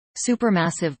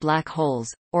Supermassive black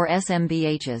holes, or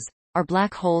SMBHs, are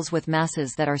black holes with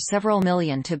masses that are several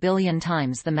million to billion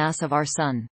times the mass of our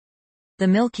Sun. The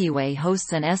Milky Way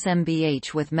hosts an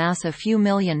SMBH with mass a few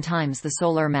million times the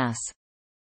solar mass.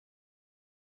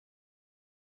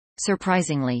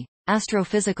 Surprisingly,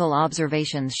 astrophysical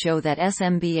observations show that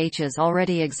SMBHs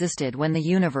already existed when the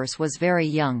universe was very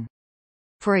young.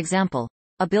 For example,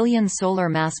 a billion solar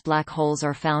mass black holes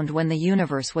are found when the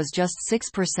universe was just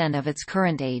 6% of its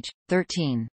current age,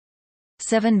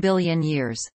 13.7 billion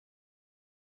years.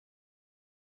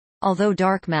 Although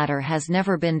dark matter has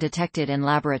never been detected in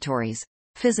laboratories,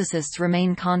 physicists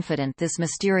remain confident this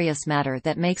mysterious matter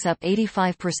that makes up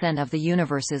 85% of the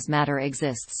universe's matter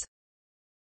exists.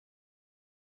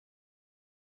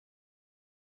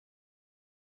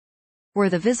 Were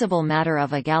the visible matter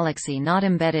of a galaxy not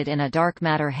embedded in a dark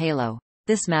matter halo,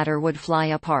 this matter would fly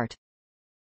apart.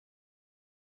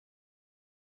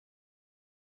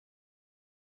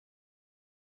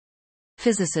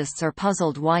 Physicists are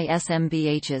puzzled why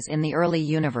SMBHs in the early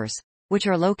universe, which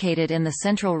are located in the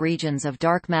central regions of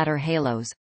dark matter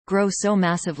halos, grow so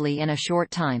massively in a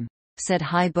short time, said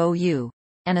Yi-Ming Zhong,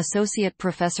 an associate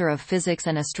professor of physics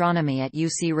and astronomy at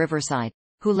UC Riverside,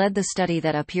 who led the study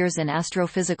that appears in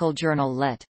Astrophysical Journal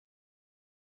Letters.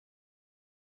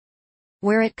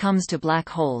 Where it comes to black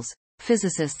holes,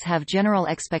 physicists have general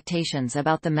expectations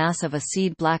about the mass of a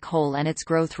seed black hole and its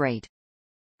growth rate.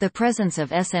 The presence of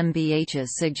SMBHs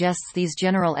suggests these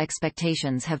general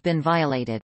expectations have been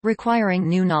violated, requiring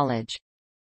new knowledge.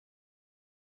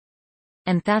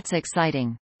 And that's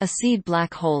exciting. A seed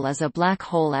black hole is a black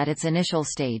hole at its initial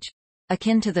stage,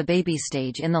 akin to the baby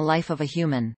stage in the life of a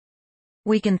human.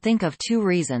 We can think of two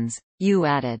reasons, Yu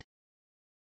added.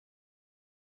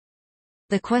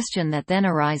 The question that then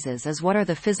arises is what are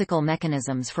the physical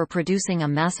mechanisms for producing a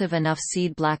massive enough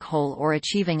seed black hole or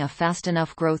achieving a fast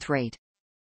enough growth rate?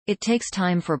 It takes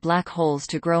time for black holes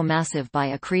to grow massive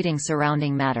by accreting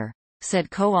surrounding matter, said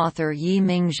co-author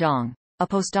Yi-Ming Zhong, a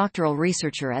postdoctoral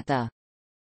researcher at the.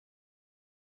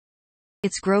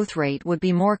 Its growth rate would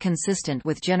be more consistent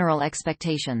with general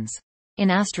expectations. In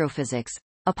astrophysics,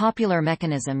 a popular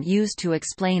mechanism used to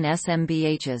explain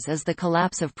SMBHs is the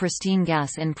collapse of pristine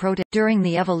gas in protogalaxies. During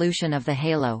the evolution of the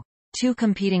halo, two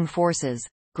competing forces,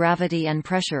 gravity and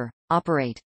pressure,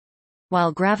 operate.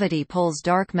 While gravity pulls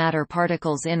dark matter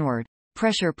particles inward,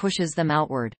 pressure pushes them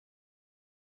outward.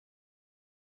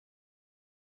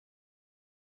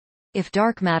 If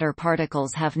dark matter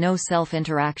particles have no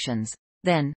self-interactions,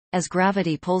 then, as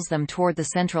gravity pulls them toward the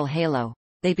central halo,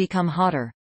 they become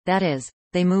hotter. That is,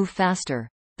 they move faster,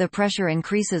 the pressure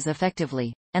increases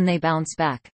effectively, and they bounce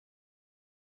back.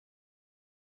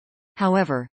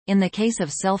 However, in the case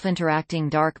of self-interacting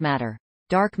dark matter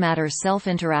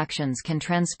self-interactions can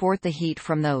transport the heat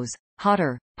from those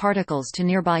hotter particles to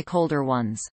nearby colder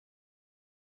ones.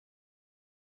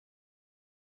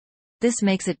 This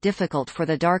makes it difficult for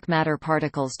the dark matter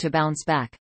particles to bounce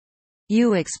back.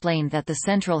 Yu explained that the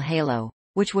central halo,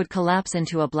 which would collapse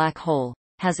into a black hole,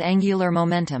 has angular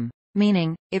momentum,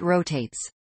 meaning, it rotates.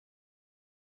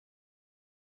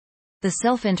 The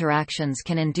self-interactions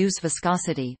can induce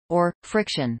viscosity, or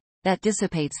friction, that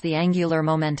dissipates the angular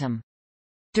momentum.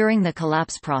 During the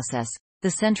collapse process,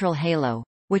 the central halo,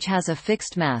 which has a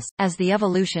fixed mass, as the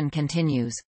evolution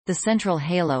continues, the central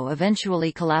halo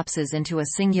eventually collapses into a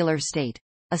singular state,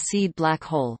 a seed black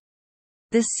hole.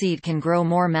 This seed can grow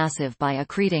more massive by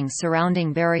accreting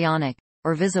surrounding baryonic,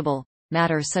 or visible,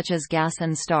 matter such as gas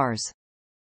and stars.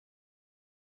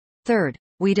 Third,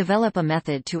 we develop a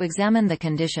method to examine the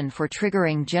condition for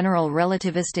triggering general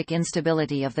relativistic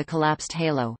instability of the collapsed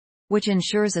halo, which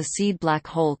ensures a seed black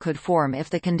hole could form if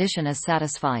the condition is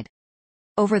satisfied.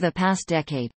 Over the past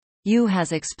decade, Yu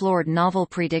has explored novel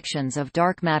predictions of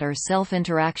dark matter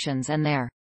self-interactions and their.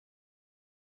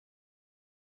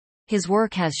 His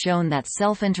work has shown that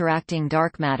self-interacting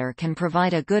dark matter can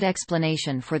provide a good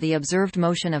explanation for the observed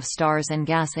motion of stars and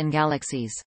gas in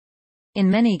galaxies. In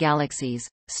many galaxies,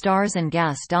 stars and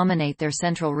gas dominate their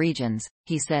central regions,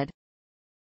 he said.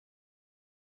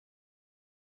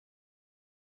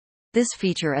 This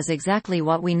feature is exactly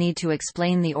what we need to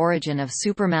explain the origin of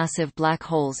supermassive black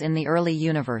holes in the early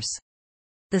universe.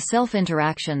 The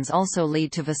self-interactions also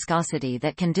lead to viscosity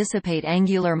that can dissipate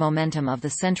angular momentum of the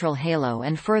central halo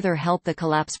and further help the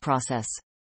collapse process.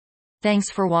 Thanks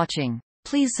for watching.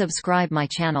 Please subscribe my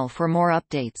channel for more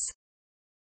updates.